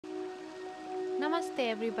Namaste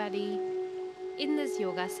everybody. In this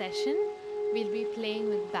yoga session, we'll be playing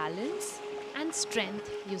with balance and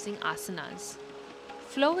strength using asanas.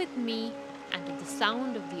 Flow with me and to the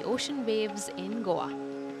sound of the ocean waves in Goa.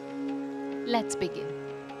 Let's begin.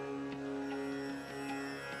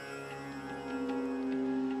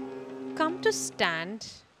 Come to stand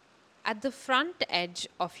at the front edge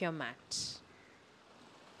of your mat.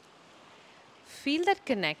 Feel that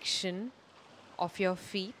connection of your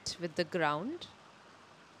feet with the ground.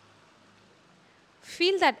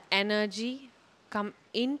 Feel that energy come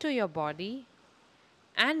into your body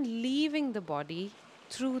and leaving the body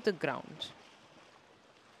through the ground.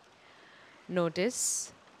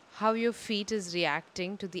 Notice how your feet is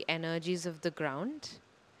reacting to the energies of the ground.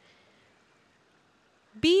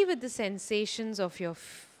 Be with the sensations of your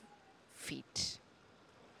feet.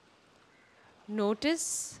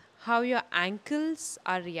 Notice how your ankles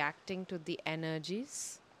are reacting to the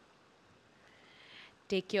energies.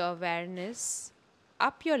 Take your awareness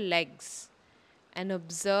up your legs and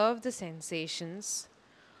observe the sensations.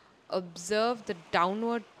 Observe the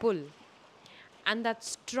downward pull and that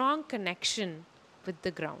strong connection with the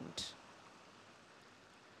ground.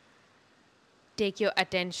 Take your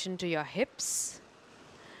attention to your hips.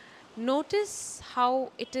 Notice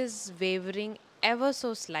how it is wavering ever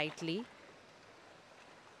so slightly.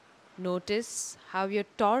 Notice how your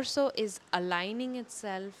torso is aligning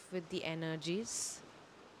itself with the energies.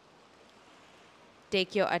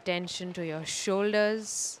 Take your attention to your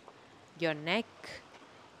shoulders, your neck,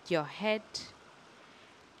 your head,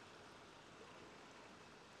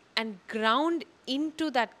 and ground into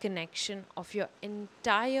that connection of your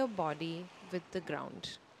entire body with the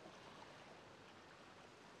ground.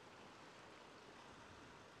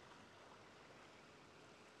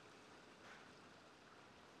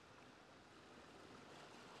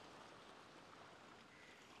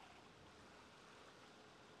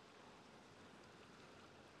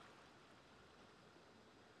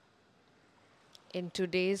 In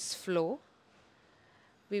today's flow,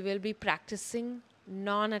 we will be practicing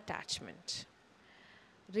non-attachment,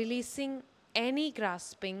 releasing any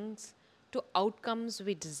graspings to outcomes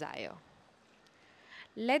we desire.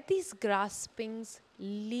 Let these graspings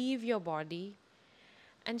leave your body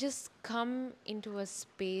and just come into a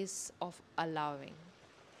space of allowing.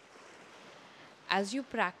 As you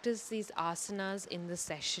practice these asanas in the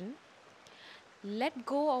session, let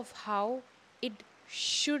go of how it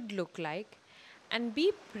should look like and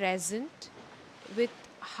be present with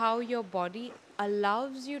how your body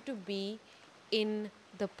allows you to be in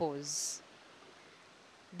the pose.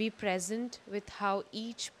 Be present with how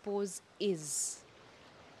each pose is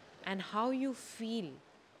and how you feel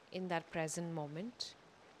in that present moment.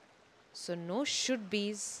 So no should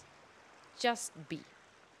be's, just be.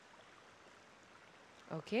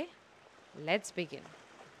 Okay, let's begin.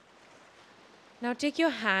 Now take your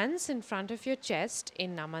hands in front of your chest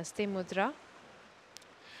in Namaste Mudra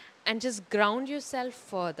and just ground yourself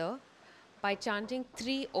further by chanting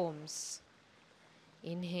 3 ohms.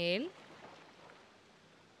 Inhale.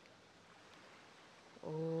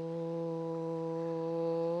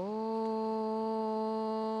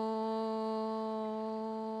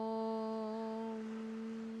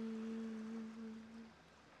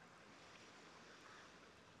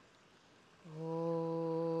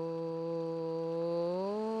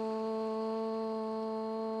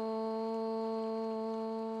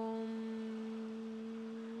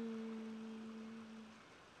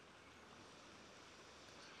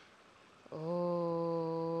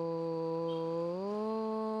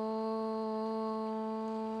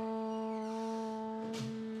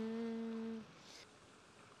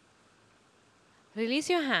 Release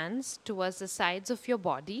your hands towards the sides of your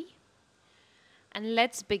body and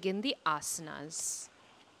let's begin the asanas.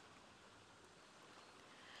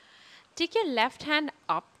 Take your left hand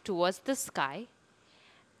up towards the sky,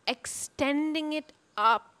 extending it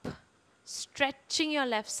up, stretching your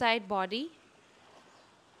left side body,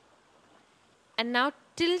 and now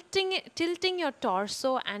tilting your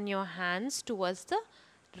torso and your hands towards the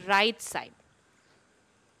right side.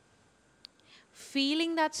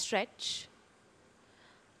 Feeling that stretch.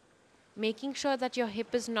 Making sure that your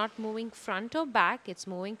hip is not moving front or back, it's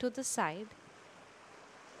moving to the side.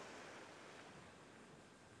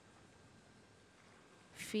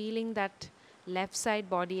 Feeling that left side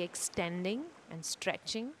body extending and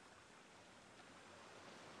stretching.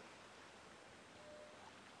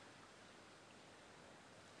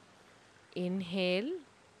 Inhale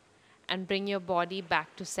and bring your body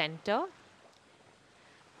back to center.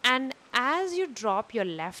 And as you drop your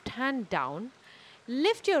left hand down,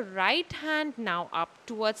 lift your right hand now up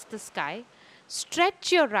towards the sky.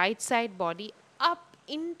 Stretch your right side body up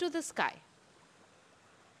into the sky.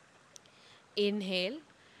 Inhale,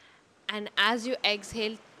 and as you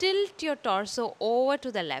exhale, tilt your torso over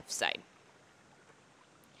to the left side,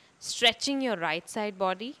 stretching your right side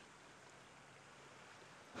body.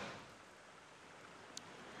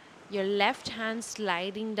 Your left hand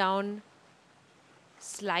sliding down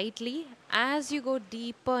slightly as you go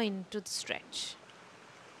deeper into the stretch.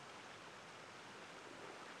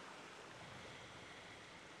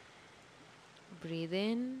 Breathe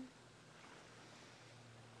in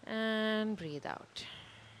and breathe out.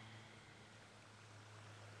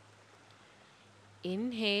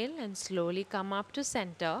 Inhale and slowly come up to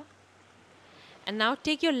center. And now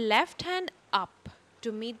take your left hand up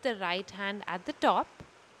to meet the right hand at the top.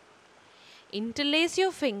 Interlace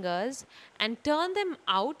your fingers and turn them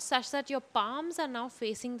out such that your palms are now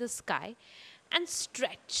facing the sky, and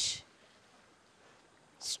stretch.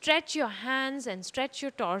 Stretch your hands and stretch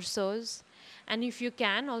your torsos, and if you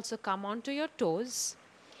can, also come onto your toes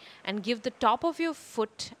and give the top of your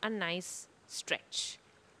foot a nice stretch.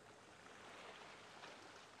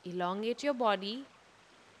 Elongate your body.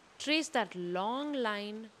 Trace that long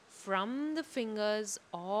line from the fingers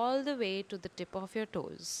all the way to the tip of your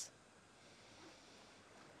toes.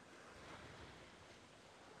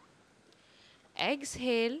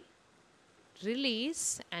 Exhale,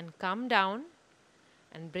 release and come down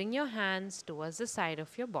and bring your hands towards the side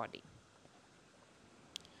of your body.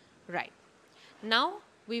 Right. Now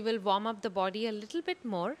we will warm up the body a little bit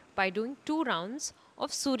more by doing 2 rounds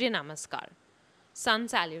of Surya Namaskar, sun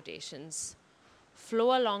salutations.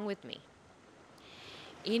 Flow along with me.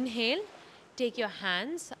 Inhale, take your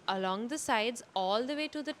hands along the sides all the way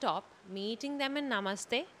to the top, meeting them in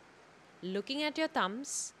Namaste, looking at your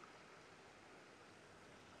thumbs.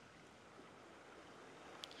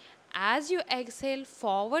 As you exhale,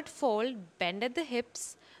 forward fold, bend at the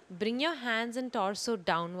hips, bring your hands and torso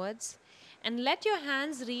downwards, and let your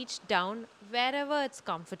hands reach down wherever it's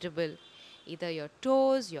comfortable, either your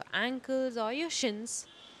toes, your ankles, or your shins,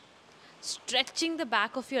 stretching the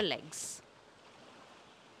back of your legs.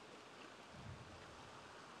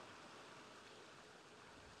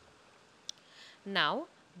 Now,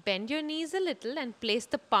 bend your knees a little and place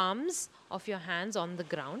the palms of your hands on the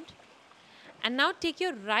ground. And now take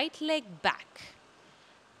your right leg back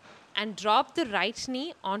and drop the right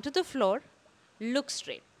knee onto the floor. Look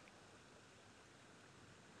straight.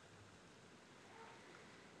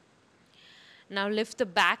 Now lift the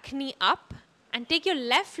back knee up and take your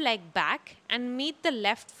left leg back and meet the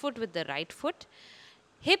left foot with the right foot.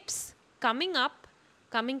 Hips coming up,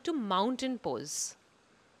 coming to mountain pose.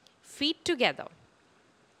 Feet together.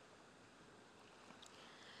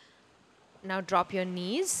 Now drop your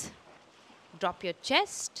knees. Drop your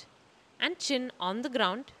chest and chin on the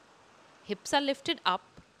ground. Hips are lifted up,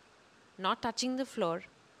 not touching the floor.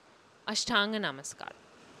 Ashtanga Namaskar.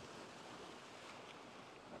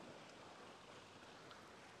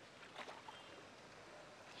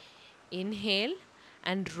 Inhale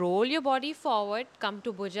and roll your body forward. Come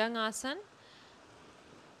to Bhujangasana.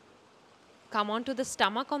 Come onto the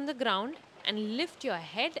stomach on the ground and lift your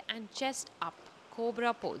head and chest up.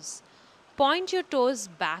 Cobra pose. Point your toes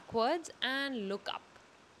backwards and look up.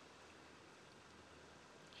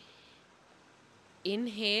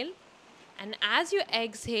 Inhale, and as you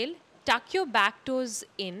exhale, tuck your back toes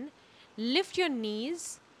in, lift your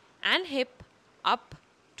knees and hip up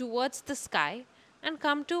towards the sky and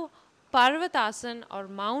come to Parvatasana or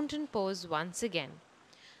mountain pose once again.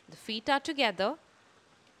 The feet are together.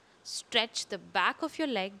 Stretch the back of your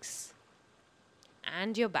legs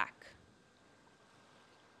and your back.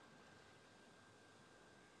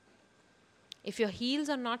 If your heels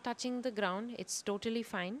are not touching the ground, it's totally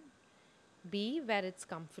fine. Be where it's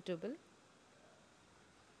comfortable.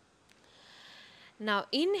 Now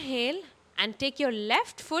inhale and take your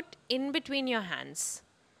left foot in between your hands.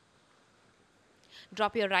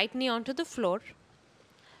 Drop your right knee onto the floor.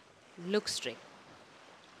 Look straight.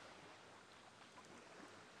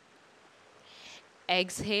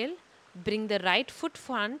 Exhale, bring the right foot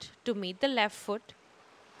front to meet the left foot.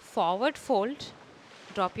 Forward fold.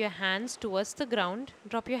 Drop your hands towards the ground.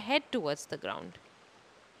 Drop your head towards the ground.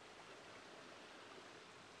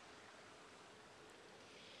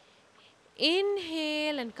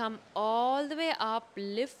 Inhale and come all the way up.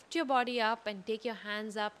 Lift your body up and take your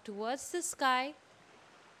hands up towards the sky.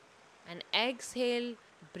 And exhale,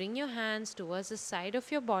 bring your hands towards the side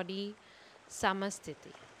of your body.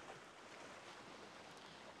 Samastiti.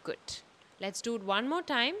 Good. Let's do it one more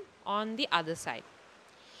time on the other side.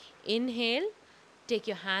 Inhale. Take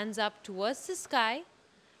your hands up towards the sky.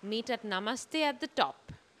 Meet at Namaste at the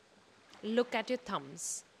top. Look at your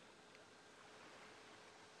thumbs.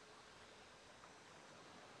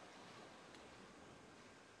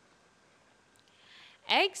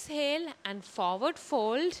 Exhale and forward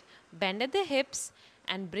fold, bend at the hips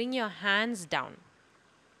and bring your hands down.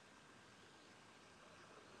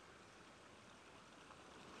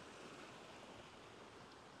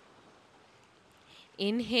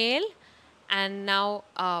 Inhale and now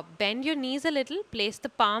bend your knees a little, place the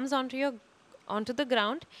palms onto the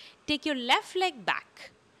ground. Take your left leg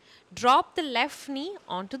back. Drop the left knee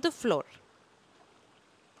onto the floor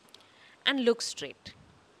and look straight.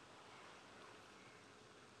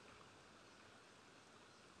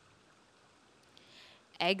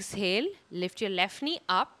 Exhale, lift your left knee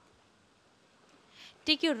up.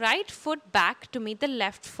 Take your right foot back to meet the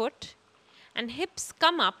left foot and hips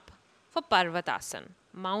come up for Parvatasana,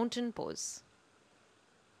 mountain pose.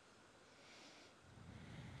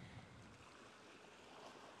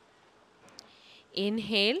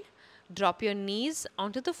 Inhale, drop your knees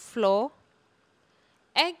onto the floor.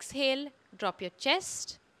 Exhale, drop your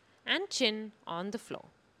chest and chin on the floor.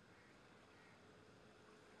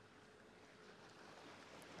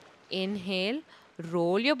 Inhale,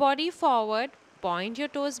 roll your body forward, point your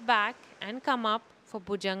toes back and come up for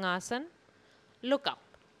Bhujangasana. Look up.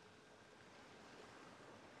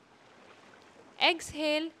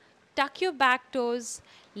 Exhale, tuck your back toes,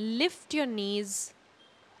 lift your knees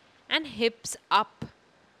and hips up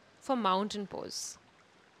for mountain pose.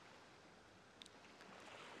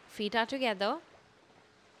 Feet are together,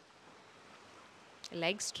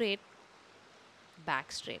 legs straight,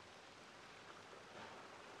 back straight.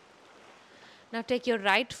 Now take your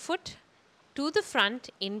right foot to the front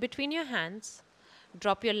in between your hands.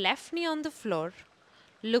 Drop your left knee on the floor.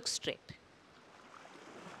 Look straight.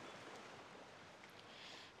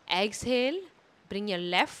 Exhale, bring your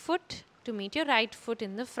left foot to meet your right foot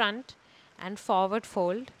in the front and forward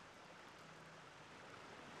fold.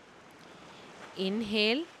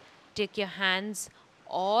 Inhale, take your hands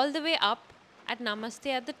all the way up at Namaste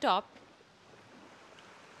at the top.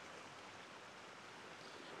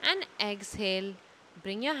 And exhale,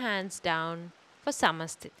 bring your hands down for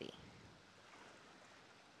Samastiti.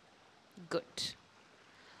 Good.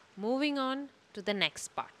 Moving on to the next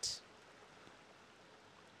part.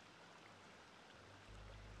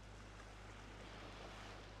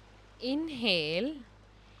 Inhale,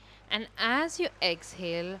 and as you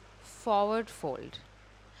exhale, forward fold.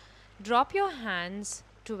 Drop your hands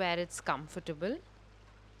to where it's comfortable.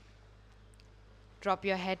 Drop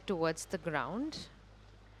your head towards the ground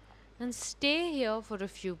and stay here for a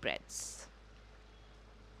few breaths.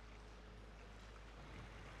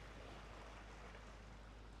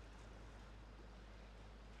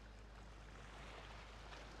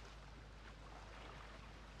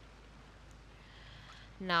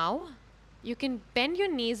 Now, you can bend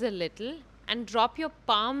your knees a little and drop your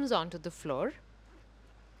palms onto the floor.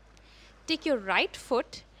 Take your right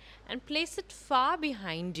foot and place it far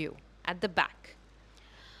behind you at the back.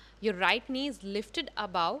 Your right knee is lifted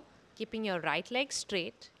above, keeping your right leg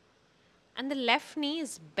straight, and the left knee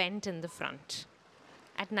is bent in the front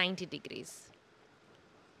at 90 degrees.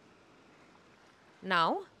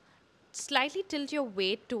 Now, slightly tilt your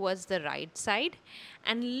weight towards the right side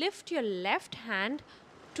and lift your left hand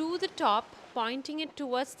to the top, pointing it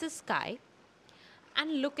towards the sky,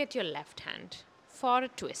 and look at your left hand for a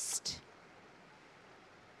twist.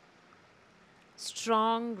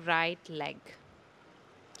 Strong right leg.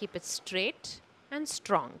 Keep it straight and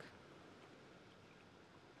strong.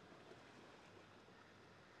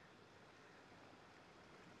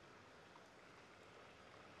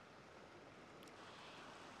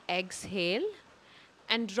 Exhale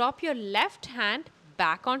and drop your left hand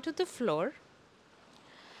back onto the floor.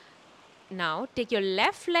 Now take your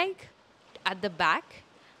left leg at the back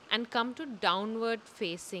and come to downward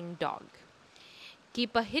facing dog.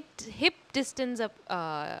 Keep a hip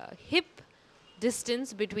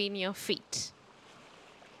distance between your feet.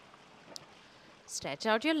 Stretch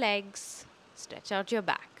out your legs, stretch out your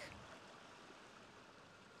back.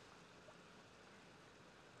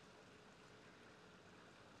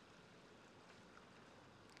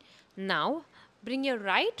 Now bring your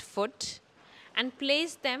right foot and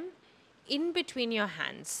place them in between your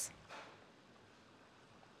hands.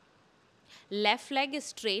 Left leg is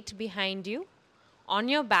straight behind you on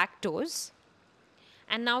your back toes.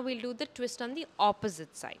 And now we'll do the twist on the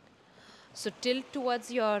opposite side. So tilt towards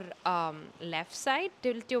your left side,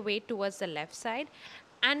 tilt your weight towards the left side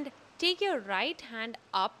and take your right hand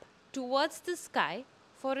up towards the sky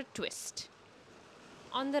for a twist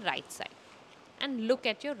on the right side. And look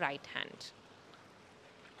at your right hand.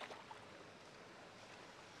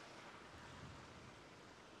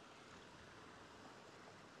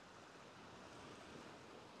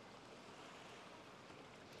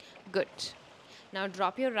 Good. Now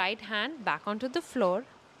drop your right hand back onto the floor.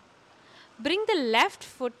 Bring the left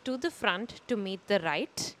foot to the front to meet the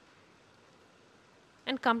right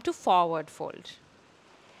and come to forward fold.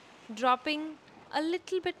 Dropping a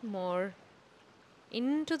little bit more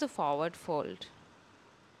into the forward fold.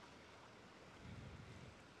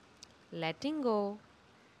 Letting go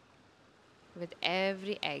with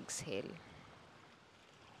every exhale.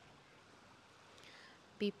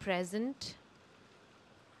 Be present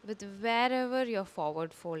with wherever your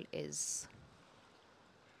forward fold is.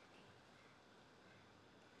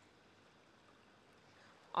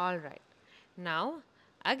 All right. Now,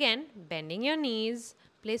 again, bending your knees,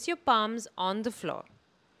 place your palms on the floor.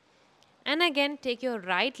 And again, take your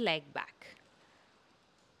right leg back.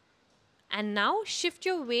 And now shift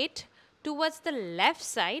your weight towards the left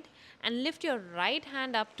side and lift your right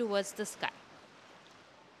hand up towards the sky.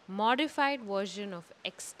 Modified version of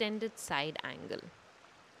extended side angle.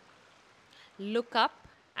 Look up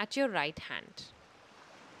at your right hand.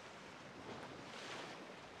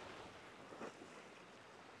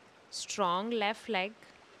 Strong left leg,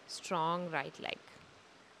 strong right leg.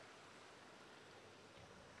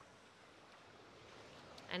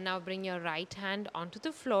 And now bring your right hand onto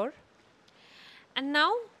the floor. And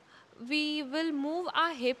now we will move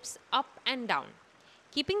our hips up and down,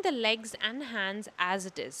 keeping the legs and hands as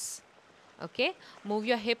it is. Okay, move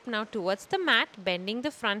your hip now towards the mat, bending the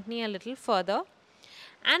front knee a little further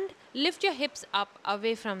and lift your hips up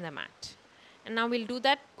away from the mat. And now we'll do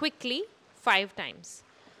that quickly 5 times.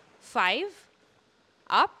 5,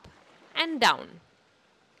 up and down.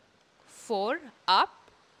 4,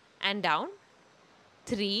 up and down.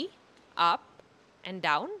 3, up and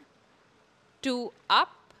down. 2,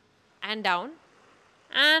 up and down.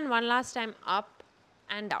 And one last time, up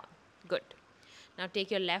and down. Good. Now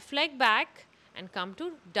take your left leg back and come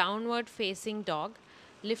to downward facing dog,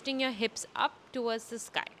 lifting your hips up towards the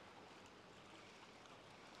sky.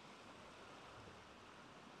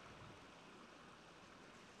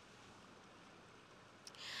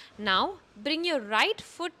 Now bring your right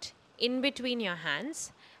foot in between your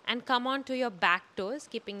hands and come on to your back toes,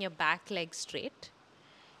 keeping your back leg straight.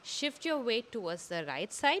 Shift your weight towards the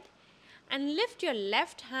right side and lift your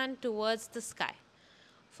left hand towards the sky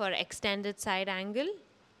for extended side angle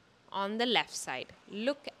on the left side.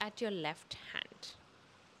 Look at your left hand.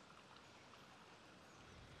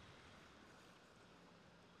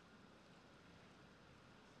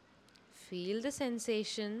 Feel the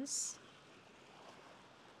sensations.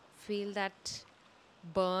 Feel that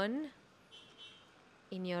burn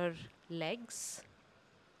in your legs.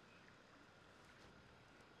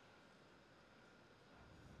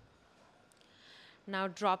 Now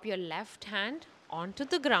drop your left hand onto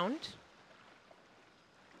the ground.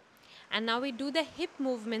 And now we do the hip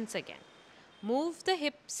movements again. Move the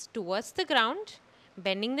hips towards the ground,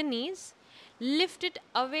 bending the knees. Lift it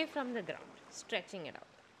away from the ground, stretching it out.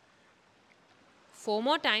 4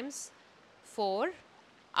 more times. 4,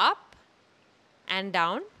 up and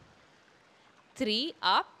down. 3,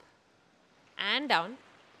 up and down.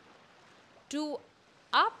 2,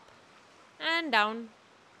 up and down.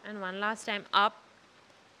 And one last time, up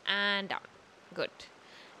and down. Good.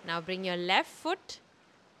 Now bring your left foot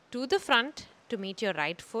to the front to meet your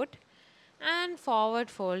right foot and forward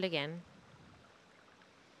fold again.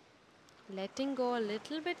 Letting go a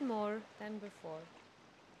little bit more than before.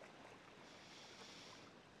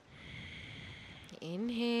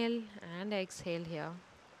 Inhale and exhale here.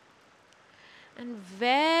 And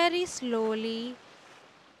very slowly,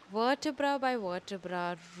 vertebra by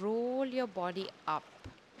vertebra, roll your body up,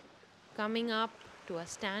 coming up to a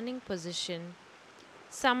standing position,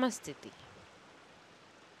 Samasthiti.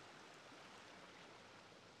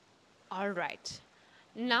 All right.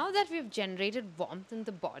 Now that we've generated warmth in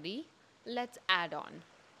the body, let's add on.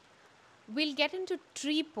 We'll get into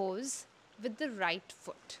tree pose with the right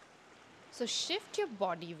foot. So shift your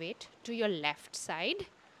body weight to your left side.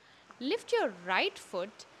 Lift your right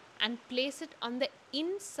foot and place it on the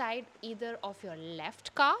inside either of your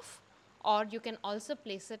left calf, or you can also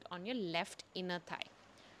place it on your left inner thigh.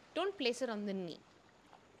 Don't place it on the knee.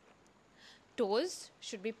 Toes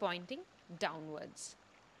should be pointing downwards.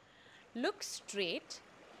 Look straight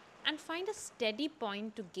and find a steady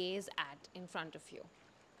point to gaze at in front of you.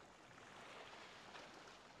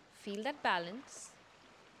 Feel that balance.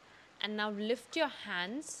 And now lift your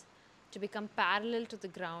hands to become parallel to the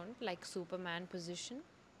ground like Superman position.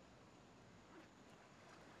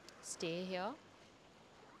 Stay here.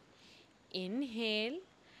 Inhale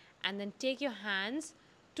and then take your hands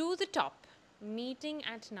to the top, meeting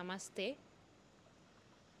at Namaste.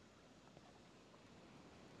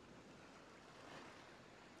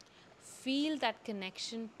 Feel that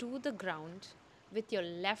connection to the ground with your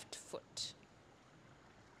left foot.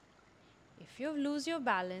 If you lose your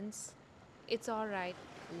balance, it's alright,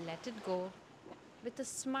 let it go. With a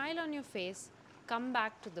smile on your face, come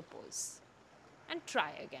back to the pose and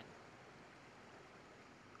try again.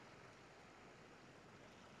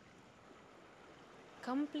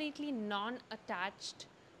 Completely non-attached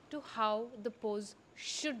to how the pose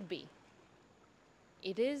should be.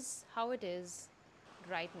 It is how it is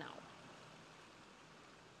right now.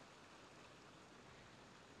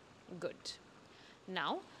 Good.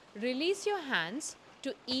 Now, release your hands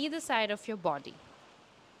to either side of your body.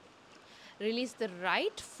 Release the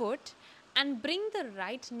right foot and bring the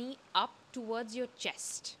right knee up towards your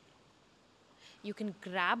chest. You can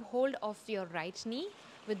grab hold of your right knee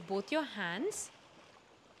with both your hands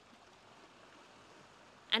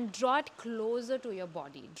and draw it closer to your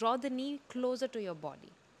body. Draw the knee closer to your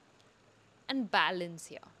body and balance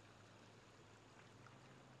here.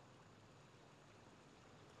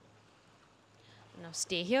 Now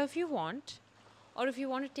stay here if you want, or if you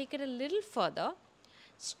want to take it a little further,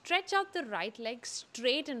 stretch out the right leg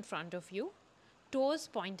straight in front of you, toes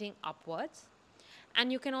pointing upwards,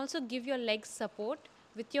 and you can also give your legs support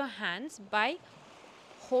with your hands by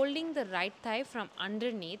holding the right thigh from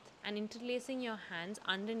underneath and interlacing your hands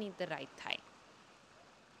underneath the right thigh.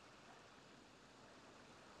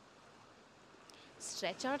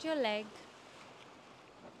 Stretch out your leg,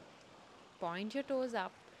 point your toes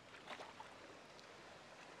up.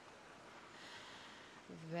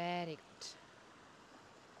 Very good.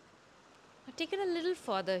 Now take it a little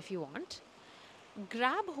further if you want.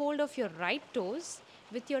 Grab hold of your right toes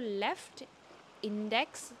with your left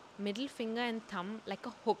index, middle finger and thumb like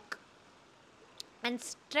a hook. And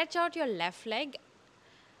stretch out your left leg,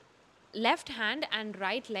 left hand and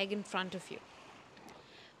right leg in front of you.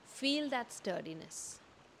 Feel that sturdiness.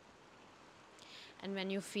 And when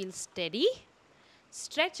you feel steady,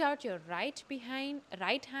 stretch out your right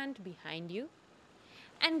hand behind you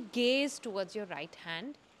and gaze towards your right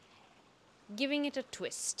hand, giving it a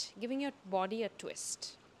twist, giving your body a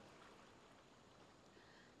twist.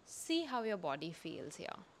 See how your body feels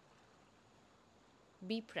here.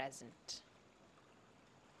 Be present.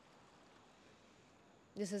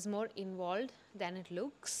 This is more involved than it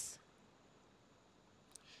looks.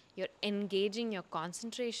 You're engaging your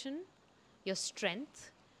concentration, your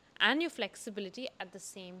strength, and your flexibility at the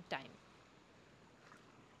same time.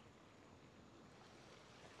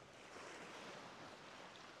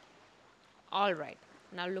 All right,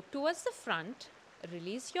 now look towards the front,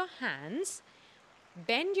 release your hands,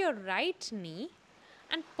 bend your right knee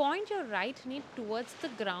and point your right knee towards the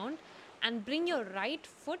ground and bring your right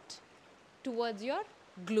foot towards your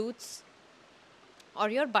glutes or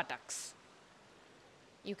your buttocks.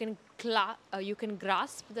 You can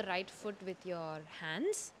grasp the right foot with your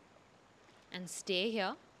hands and stay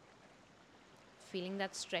here, feeling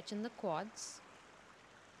that stretch in the quads.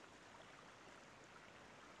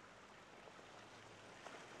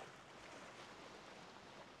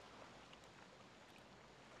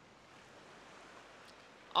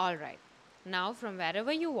 All right, now from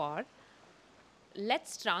wherever you are,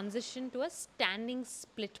 let's transition to a standing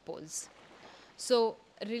split pose. So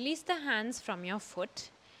release the hands from your foot,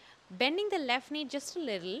 bending the left knee just a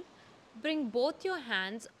little, bring both your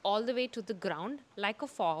hands all the way to the ground like a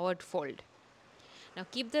forward fold. Now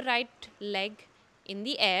keep the right leg in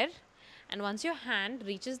the air, and once your hand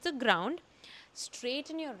reaches the ground,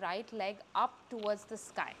 straighten your right leg up towards the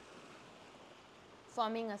sky,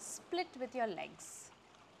 forming a split with your legs.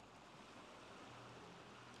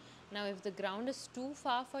 Now if the ground is too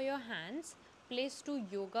far for your hands, place 2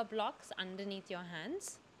 yoga blocks underneath your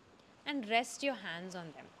hands and rest your hands on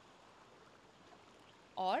them.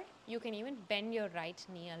 Or you can even bend your right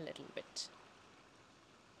knee a little bit.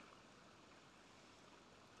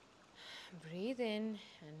 Breathe in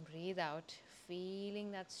and breathe out,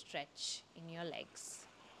 feeling that stretch in your legs.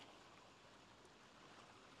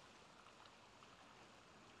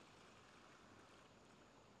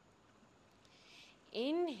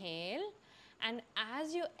 Inhale, and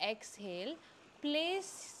as you exhale,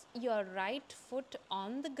 place your right foot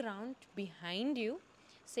on the ground behind you,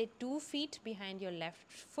 say 2 feet behind your left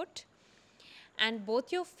foot, and both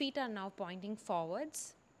your feet are now pointing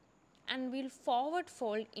forwards, and we'll forward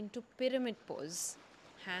fold into pyramid pose.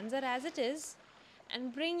 Hands are as it is,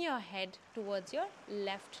 and bring your head towards your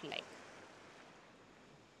left leg.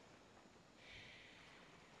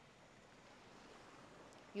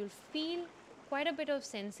 You'll feel quite a bit of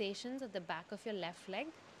sensations at the back of your left leg.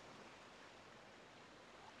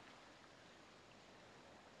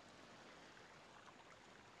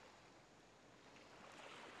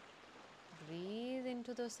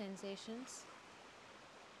 into those sensations.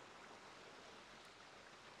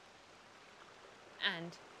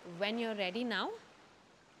 And when you're ready now,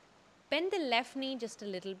 bend the left knee just a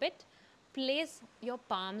little bit, place your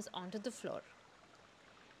palms onto the floor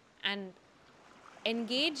and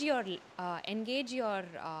engage your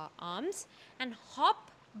arms and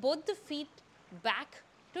hop both the feet back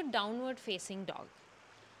to downward facing dog.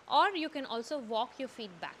 Or you can also walk your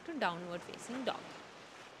feet back to downward facing dog.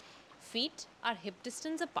 Feet are hip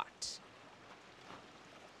distance apart.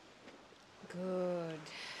 Good.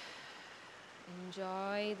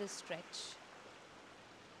 Enjoy the stretch.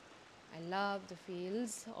 I love the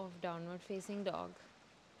feels of downward facing dog.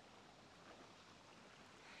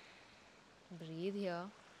 Breathe here.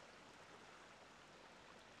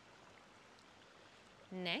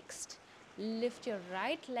 Next, lift your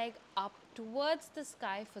right leg up towards the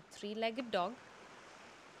sky for three-legged dog.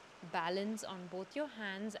 Balance on both your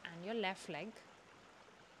hands and your left leg.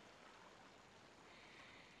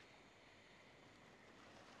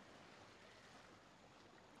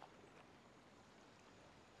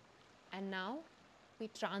 And now we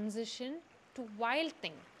transition to wild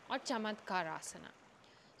thing or chamatkarasana.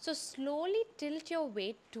 So slowly tilt your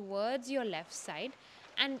weight towards your left side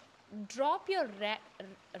and drop your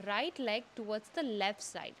right leg towards the left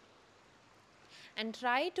side. And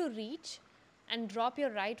try to reach and drop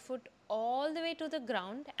your right foot all the way to the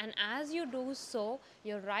ground, and as you do so,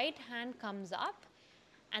 your right hand comes up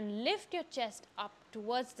and lift your chest up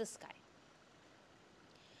towards the sky.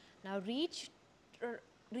 Now reach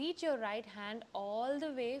your right hand all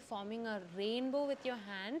the way, forming a rainbow with your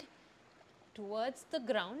hand towards the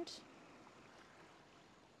ground,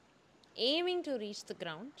 aiming to reach the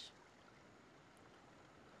ground,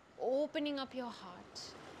 opening up your heart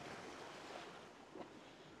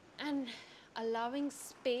and allowing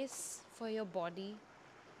space for your body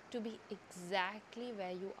to be exactly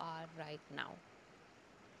where you are right now.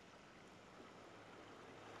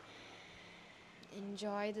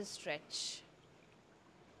 Enjoy the stretch.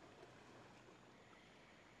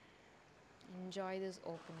 Enjoy this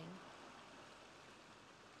opening.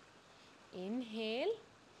 Inhale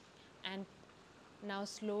and now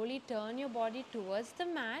slowly turn your body towards the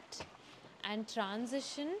mat and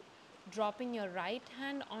transition, dropping your right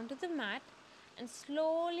hand onto the mat and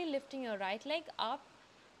slowly lifting your right leg up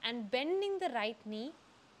and bending the right knee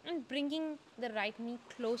and bringing the right knee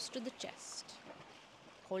close to the chest.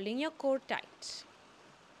 Holding your core tight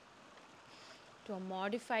to a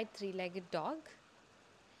modified three-legged dog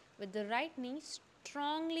with the right knee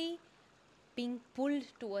strongly being pulled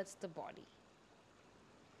towards the body.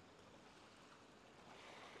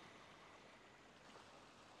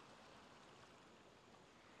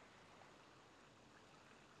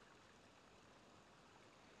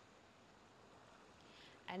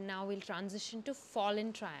 And now we'll transition to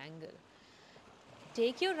fallen triangle.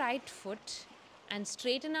 Take your right foot and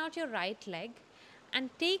straighten out your right leg and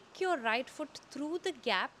take your right foot through the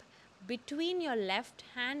gap between your left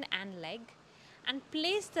hand and leg and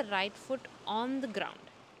place the right foot on the ground.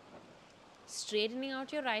 Straightening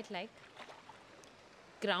out your right leg.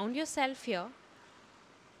 Ground yourself here.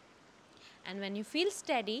 And when you feel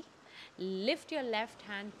steady, lift your left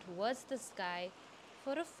hand towards the sky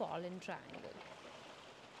for a fallen triangle.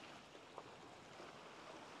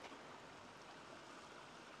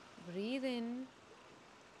 Breathe in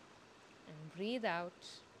and breathe out.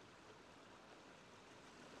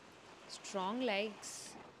 Strong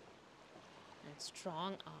legs and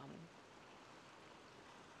strong arm.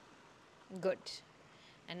 Good.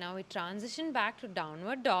 And now we transition back to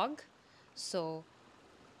downward dog. So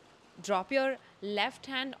drop your left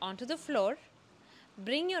hand onto the floor.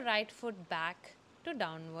 Bring your right foot back to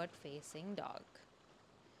downward facing dog.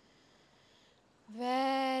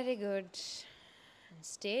 Very good. And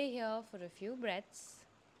stay here for a few breaths.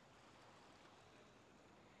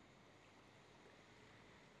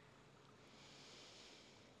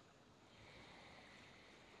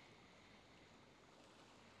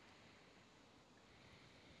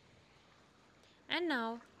 And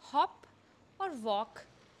now hop or walk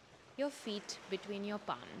your feet between your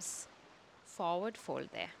palms. Forward fold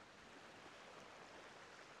there.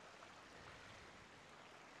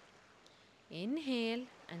 Inhale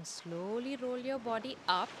and slowly roll your body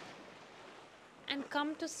up and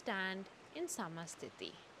come to stand in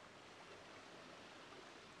Samasthiti.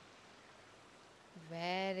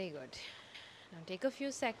 Very good. Now take a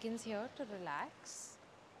few seconds here to relax.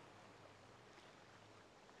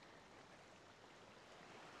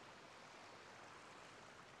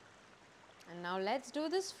 And now let's do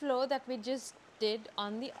this flow that we just did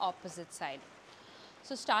on the opposite side.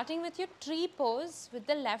 So starting with your tree pose with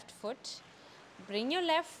the left foot, Bring your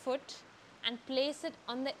left foot and place it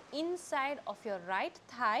on the inside of your right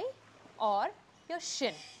thigh or your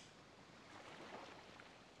shin.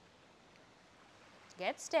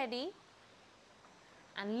 Get steady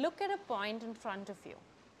and look at a point in front of you.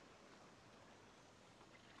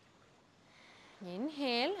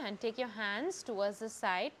 Inhale and take your hands towards the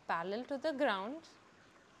side, parallel to the ground.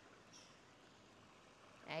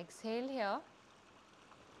 Exhale here.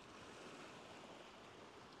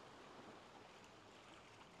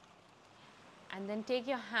 And then take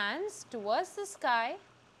your hands towards the sky,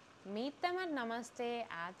 meet them at Namaste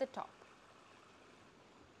at the top.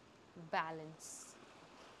 Balance.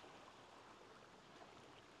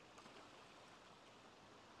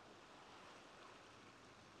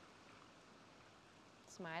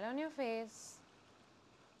 Smile on your face.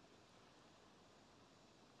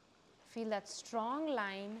 Feel that strong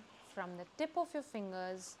line from the tip of your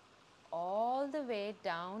fingers all the way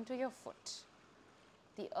down to your foot.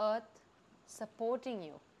 The earth supporting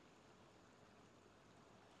you.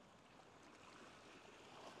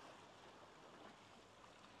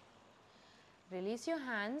 Release your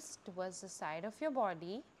hands towards the side of your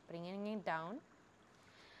body, bringing it down.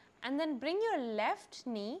 And then bring your left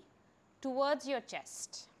knee towards your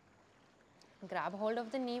chest. Grab hold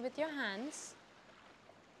of the knee with your hands.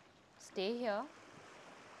 Stay here.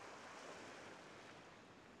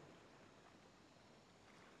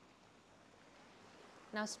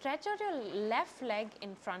 Now stretch out your left leg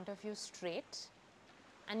in front of you straight,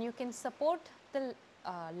 and you can support the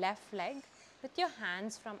left leg with your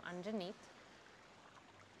hands from underneath.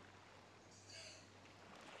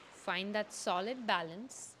 Find that solid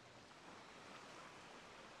balance.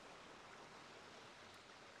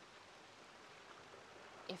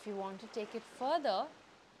 If you want to take it further,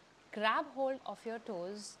 grab hold of your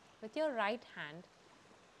toes with your right hand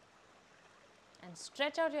and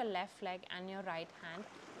stretch out your left leg and your right hand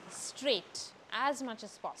straight as much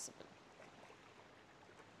as possible.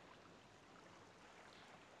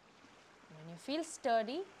 When you feel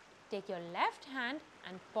sturdy, take your left hand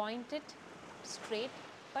and point it straight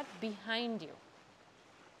but behind you.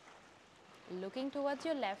 Looking towards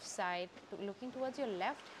your left side, looking towards your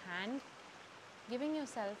left hand, giving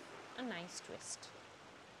yourself a nice twist.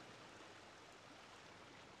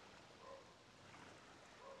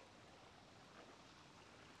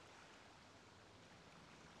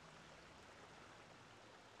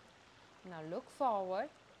 Now look forward,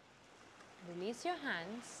 release your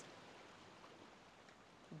hands,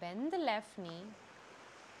 bend the left knee,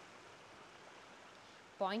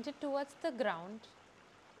 point it towards the ground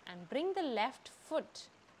and bring the left foot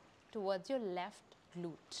towards your left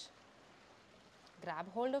glute. Grab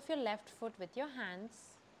hold of your left foot with your hands,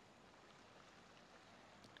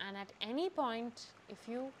 and at any point if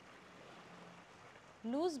you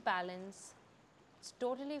lose balance, it's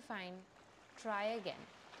totally fine. Try again.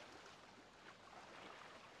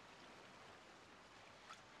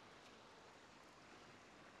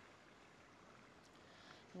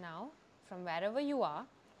 Now, from wherever you are,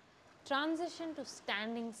 transition to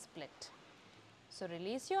standing split. So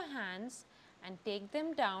release your hands and take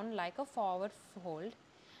them down like a forward fold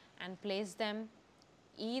and place them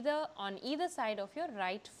on either side of your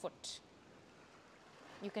right foot.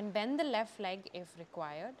 You can bend the left leg if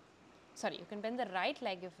required. You can bend the right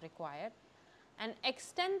leg if required and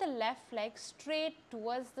extend the left leg straight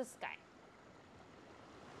towards the sky.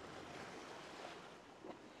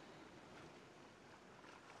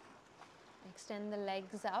 Extend the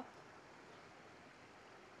legs up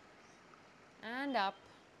and up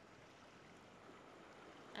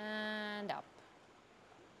and up.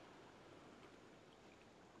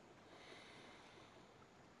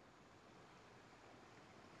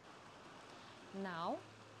 Now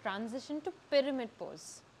transition to pyramid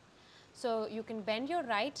pose. So you can bend your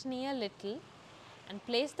right knee a little and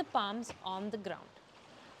place the palms on the ground.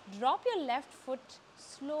 Drop your left foot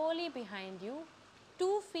slowly behind you,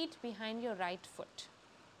 2 feet behind your right foot.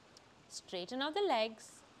 Straighten out the legs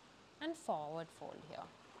and forward fold here.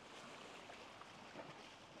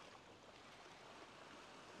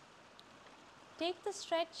 Take the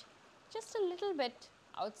stretch just a little bit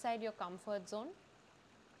outside your comfort zone.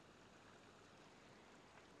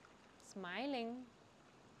 Smiling,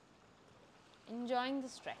 enjoying the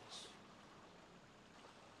stretch.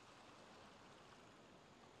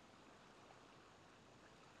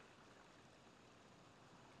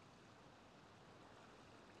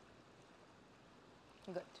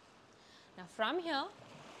 Good. Now from here,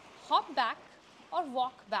 hop back or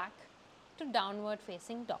walk back to downward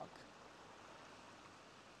facing dog.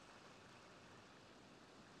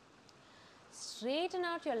 Straighten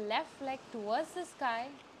out your left leg towards the sky,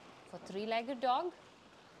 For three-legged dog,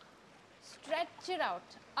 stretch it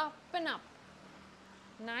out, up and up.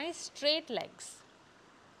 Nice straight legs.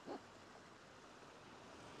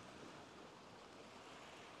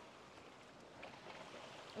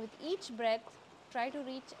 With each breath, try to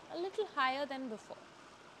reach a little higher than before.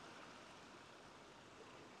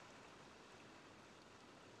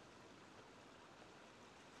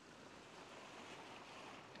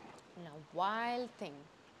 Now, wild thing.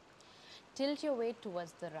 Tilt your weight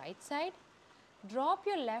towards the right side. Drop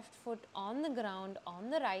your left foot on the ground on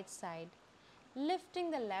the right side, lifting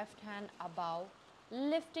the left hand above,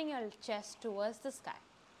 lifting your chest towards the sky.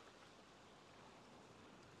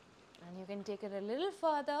 And you can take it a little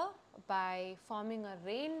further by forming a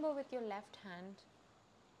rainbow with your left hand,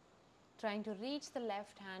 trying to reach the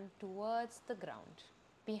left hand towards the ground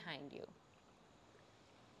behind you.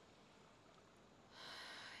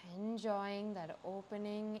 Enjoying that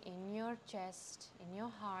opening in your chest, in your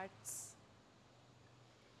hearts.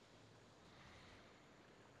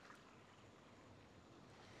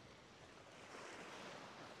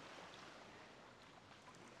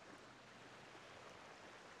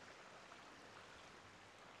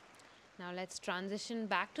 Now let's transition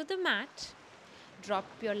back to the mat. Drop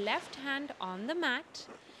your left hand on the mat,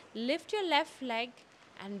 lift your left leg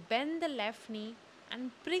and bend the left knee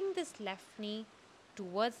and bring this left knee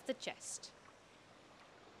towards the chest.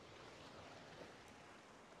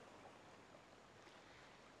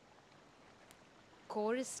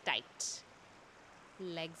 Core is tight,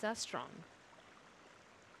 legs are strong.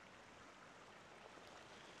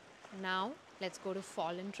 Now let's go to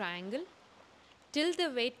fallen triangle. Tilt the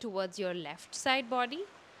weight towards your left side body.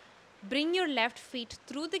 Bring your left feet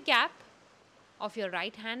through the gap of your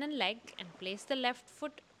right hand and leg and place the left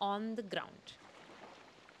foot on the ground.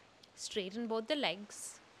 Straighten both the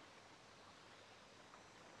legs.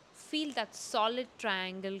 Feel that solid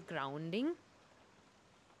triangle grounding.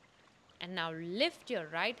 And now lift your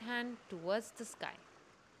right hand towards the sky.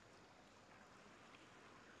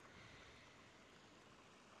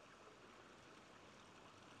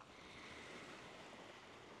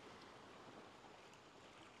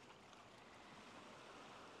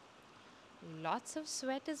 Lots of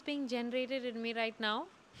sweat is being generated in me right now.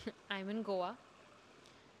 I'm in Goa.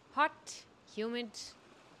 Hot, humid,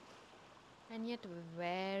 and yet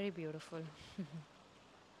very beautiful.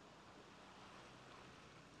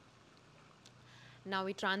 Now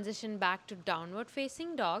we transition back to downward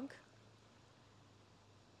facing dog.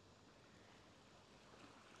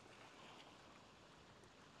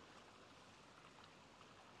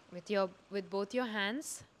 With both your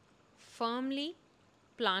hands firmly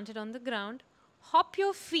planted on the ground, hop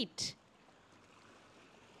your feet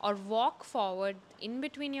or walk forward in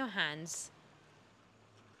between your hands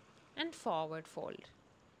and forward fold.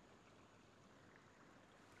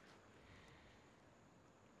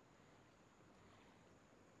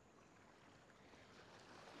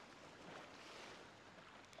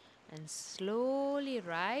 And slowly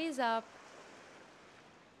rise up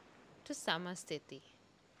to Samasthiti.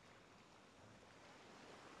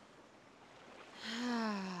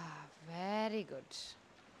 Very good.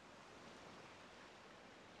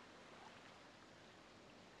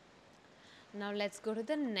 Now let's go to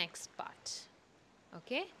the next part.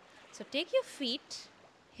 Okay? So take your feet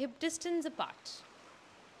hip distance apart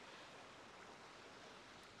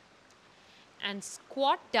and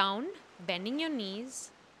squat down, bending your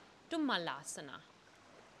knees to Malasana.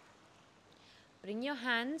 Bring your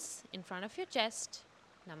hands in front of your chest,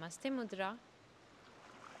 Namaste Mudra,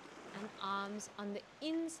 and arms on the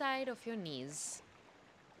inside of your knees.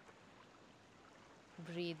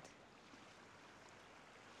 Breathe.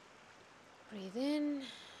 Breathe in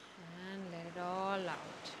and let it all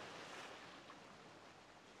out.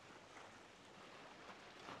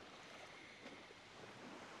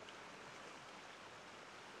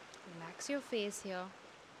 Relax your face here.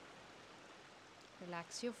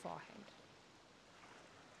 Relax your forehead.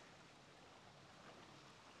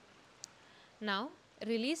 Now,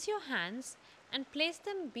 release your hands and place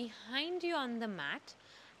them behind you on the mat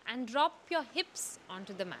and drop your hips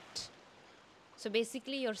onto the mat. So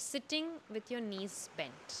basically you're sitting with your knees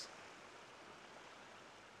bent.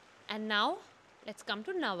 And now let's come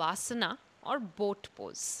to Navasana or boat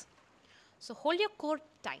pose. So hold your core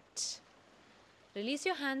tight. Release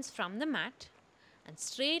your hands from the mat and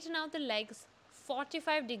straighten out the legs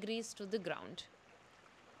 45 degrees to the ground,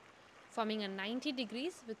 forming a 90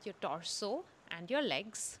 degrees with your torso and your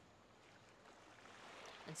legs.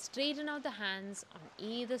 And straighten out the hands on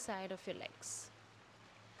either side of your legs.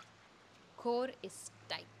 Core is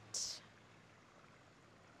tight.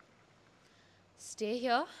 Stay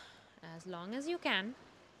here as long as you can.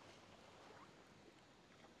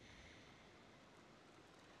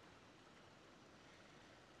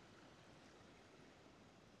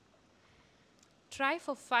 try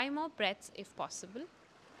for 5 more breaths if possible.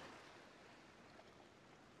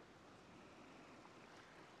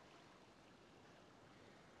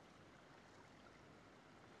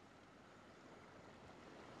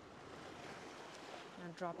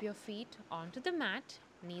 Now drop your feet onto the mat,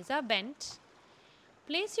 knees are bent.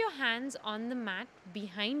 Place your hands on the mat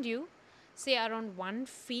behind you, say around 1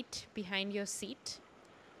 foot behind your seat,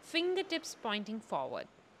 fingertips pointing forward.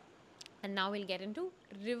 And now we'll get into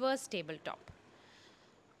reverse tabletop.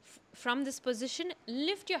 From this position,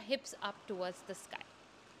 lift your hips up towards the sky,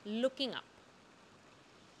 looking up.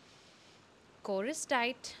 Core is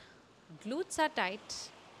tight, glutes are tight,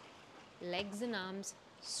 legs and arms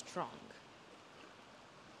strong.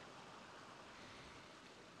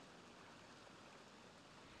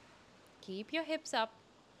 Keep your hips up.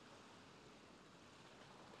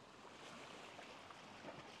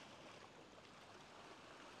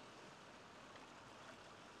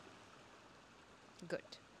 Good.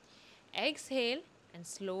 Exhale and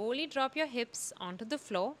slowly drop your hips onto the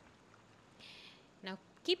floor. Now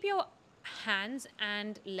keep your hands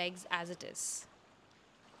and legs as it is.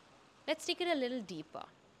 Let's take it a little deeper.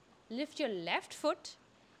 Lift your left foot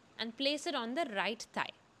and place it on the right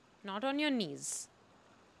thigh, not on your knees,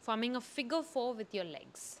 forming a figure 4 with your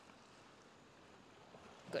legs.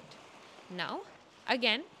 Good. Now,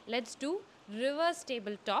 again, let's do reverse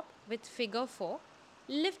tabletop with figure 4.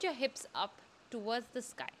 Lift your hips up towards the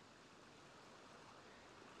sky.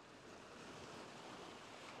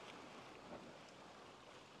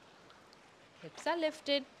 Hips are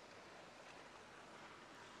lifted.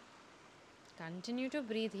 Continue to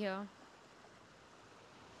breathe here.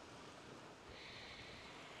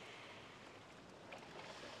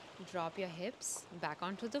 Drop your hips back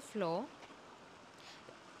onto the floor.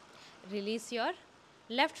 Release your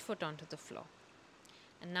left foot onto the floor.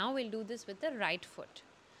 And now we'll do this with the right foot.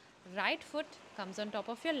 Right foot comes on top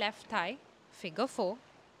of your left thigh, figure 4.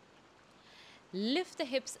 Lift the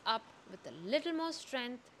hips up with a little more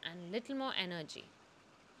strength and little more energy.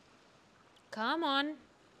 Come on,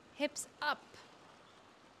 hips up.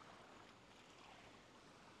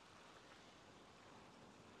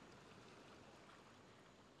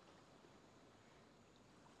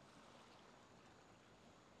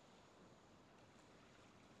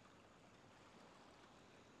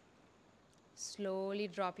 Slowly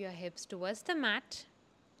drop your hips towards the mat.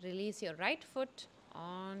 Release your right foot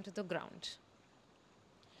onto the ground.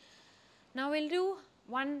 Now we'll do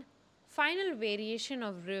one final variation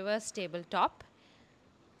of reverse tabletop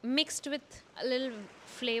mixed with a little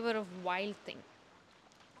flavor of wild thing.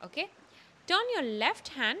 Okay? Turn your left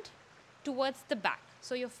hand towards the back.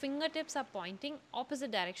 So your fingertips are pointing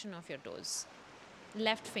opposite direction of your toes.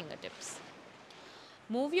 Left fingertips.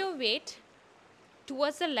 Move your weight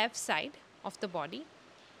towards the left side of the body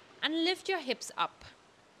and lift your hips up.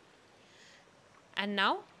 And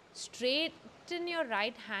now straighten your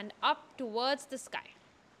right hand up towards the sky.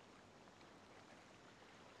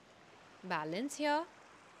 Balance here.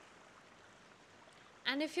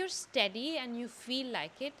 And if you're steady and you feel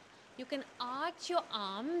like it, you can arch your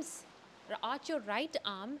arms, arch your right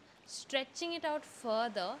arm, stretching it out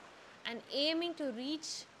further and aiming to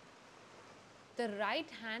reach the right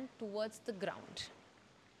hand towards the ground.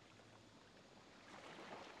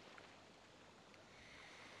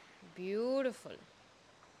 Beautiful.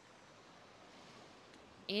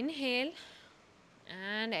 Inhale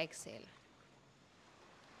and exhale.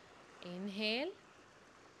 Inhale,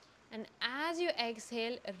 and as you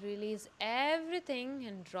exhale, release everything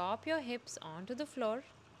and drop your hips onto the floor.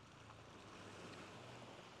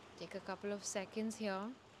 Take a couple of seconds here.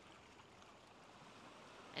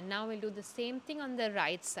 And now we'll do the same thing on the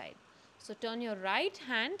right side. So turn your right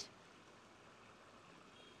hand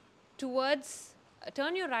towards,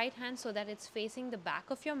 turn your right hand so that it's facing the back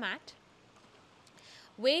of your mat.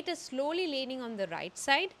 Weight is slowly leaning on the right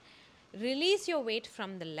side. Release your weight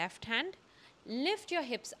from the left hand. Lift your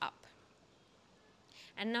hips up.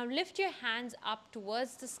 And now lift your hands up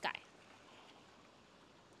towards the sky.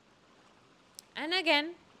 And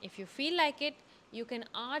again, if you feel like it, you can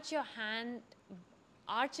arch your hand,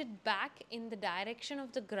 arch it back in the direction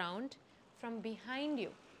of the ground from behind you.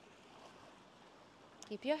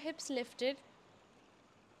 Keep your hips lifted.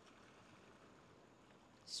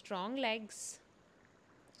 Strong legs,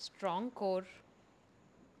 strong core.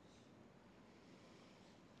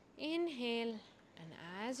 Inhale, and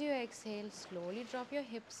as you exhale, slowly drop your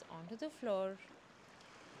hips onto the floor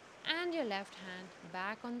and your left hand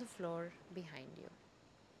back on the floor behind you.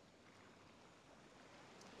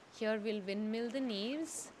 Here we'll windmill the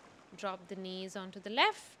knees, drop the knees onto the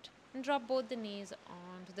left and drop both the knees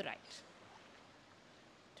onto the right.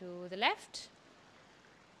 To the left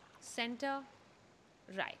center,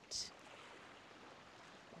 right.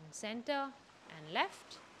 And center and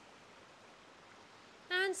left.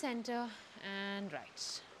 And center and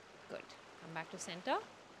right. Good. Come back to center.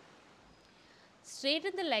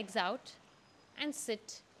 Straighten the legs out and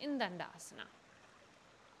sit in Dandasana.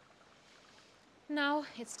 Now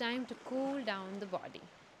it's time to cool down the body.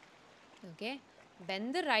 Okay.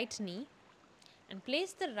 Bend the right knee and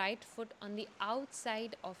place the right foot on the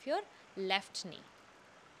outside of your left knee.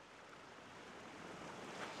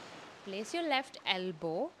 Place your left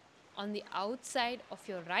elbow on the outside of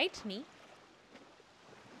your right knee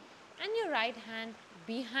and your right hand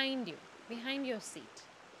behind you, behind your seat.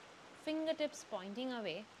 Fingertips pointing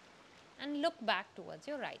away and look back towards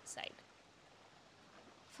your right side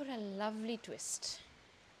for a lovely twist.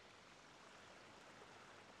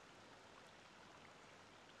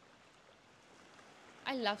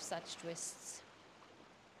 I love such twists.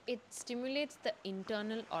 It stimulates the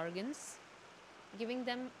internal organs, giving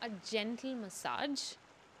them a gentle massage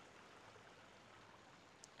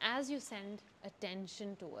as you send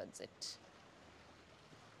attention towards it.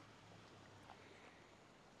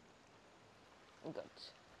 Good.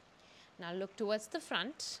 Now look towards the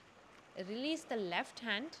front. Release the left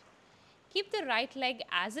hand. Keep the right leg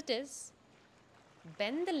as it is.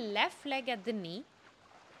 Bend the left leg at the knee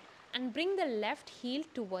and bring the left heel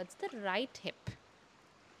towards the right hip.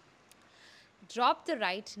 Drop the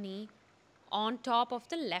right knee on top of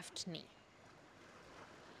the left knee.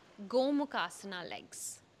 Gomukhasana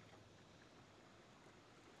legs.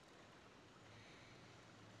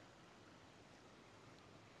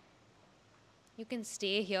 You can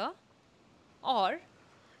stay here or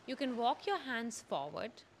you can walk your hands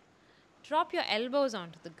forward, drop your elbows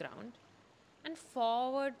onto the ground and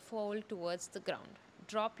forward fold towards the ground.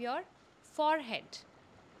 Drop your forehead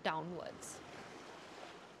downwards.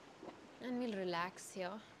 And we'll relax here.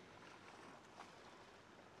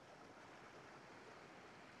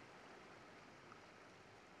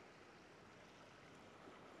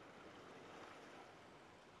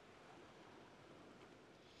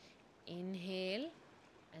 Inhale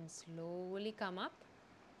and slowly come up.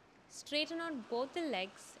 Straighten out both the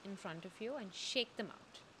legs in front of you and shake them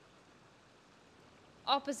out.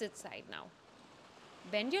 Opposite side now.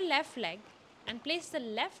 Bend your left leg and place the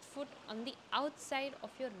left foot on the outside of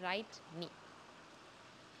your right knee.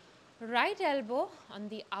 Right elbow on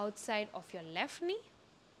the outside of your left knee.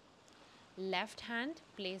 Left hand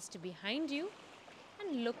placed behind you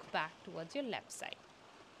and look back towards your left side.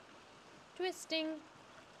 Twisting.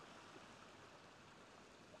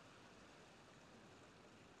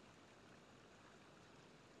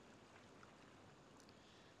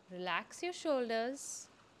 Relax your shoulders.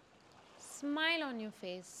 Smile on your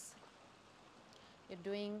face. You're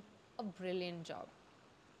doing a brilliant job.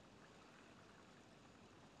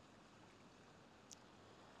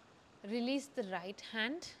 Release the right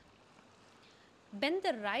hand. Bend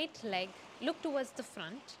the right leg. Look towards the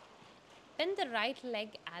front. Bend the right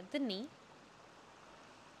leg at the knee.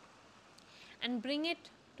 And bring it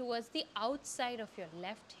towards the outside of your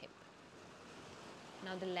left hip.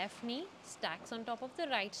 Now the left knee stacks on top of the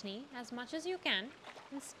right knee as much as you can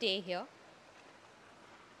and stay here.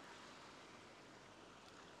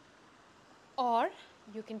 Or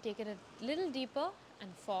you can take it a little deeper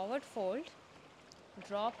and forward fold,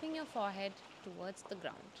 dropping your forehead towards the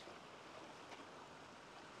ground.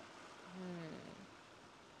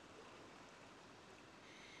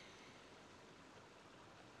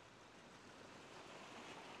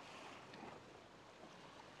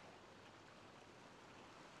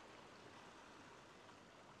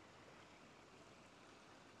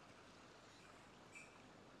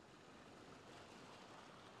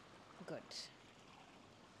 Good.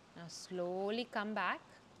 Now slowly come back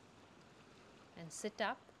and sit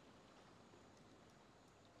up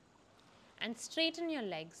and straighten your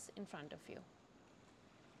legs in front of you.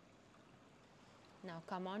 Now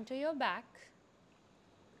come onto your back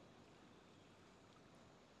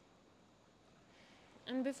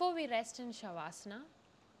and before we rest in Shavasana,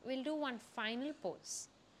 we'll do one final pose,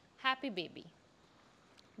 Happy Baby.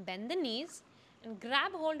 Bend the knees and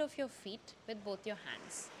grab hold of your feet with both your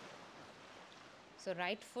hands. So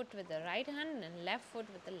right foot with the right hand and left foot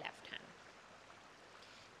with the left hand.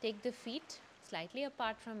 Take the feet slightly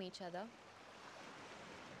apart from each other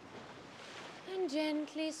and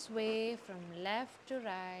gently sway from left to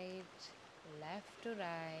right, left to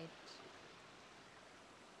right.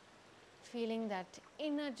 Feeling that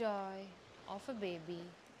inner joy of a baby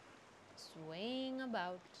swaying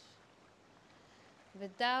about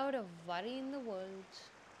without a worry in the world.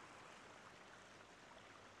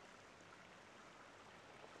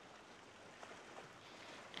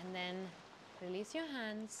 And then release your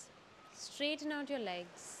hands, straighten out your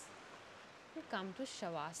legs, and come to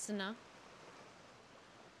Shavasana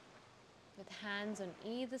with hands on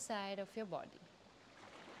either side of your body.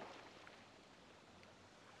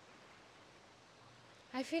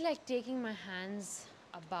 I feel like taking my hands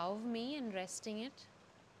above me and resting it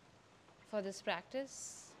for this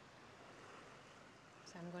practice.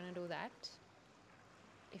 So I'm going to do that.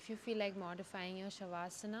 If you feel like modifying your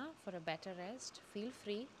Shavasana for a better rest, feel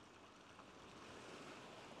free.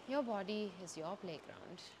 Your body is your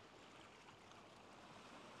playground.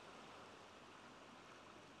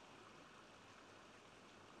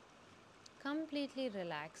 Completely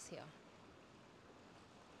relax here.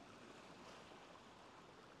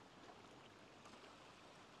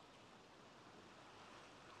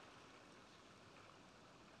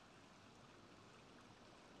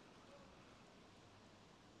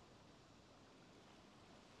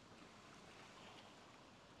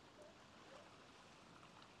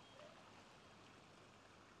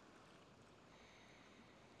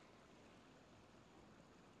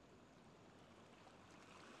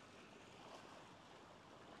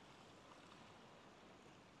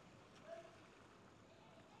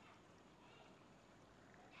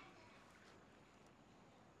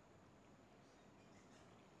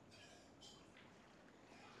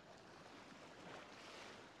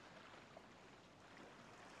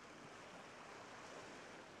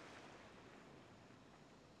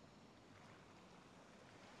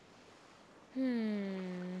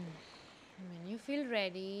 When you feel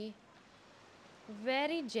ready,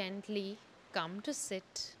 very gently come to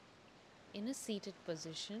sit in a seated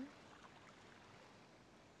position.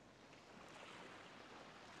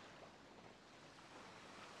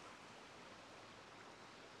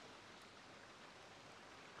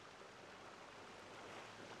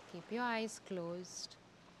 Keep your eyes closed.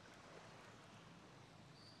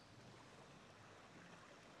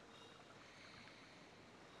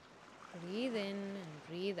 Breathe in and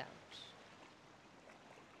breathe out.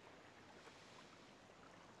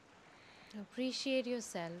 Appreciate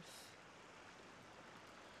yourself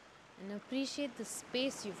and appreciate the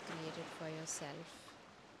space you've created for yourself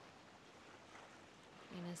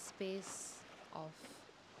in a space of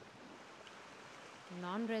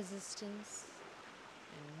non-resistance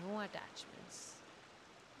and no attachments.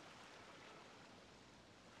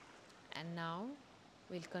 And now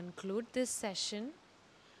we'll conclude this session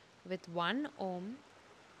with 1 Om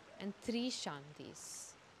and 3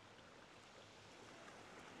 Shantis.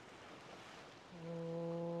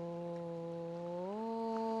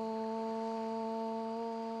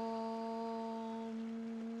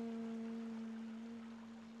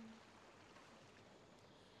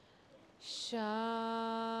 Shanti,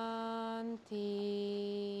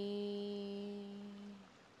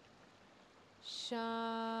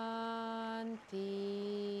 Shanti,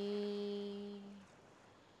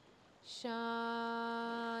 Shanti.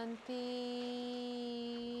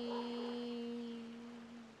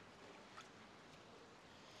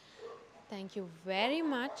 Thank you very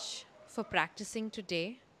much for practicing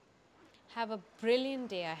today. Have a brilliant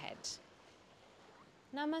day ahead.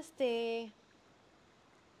 Namaste.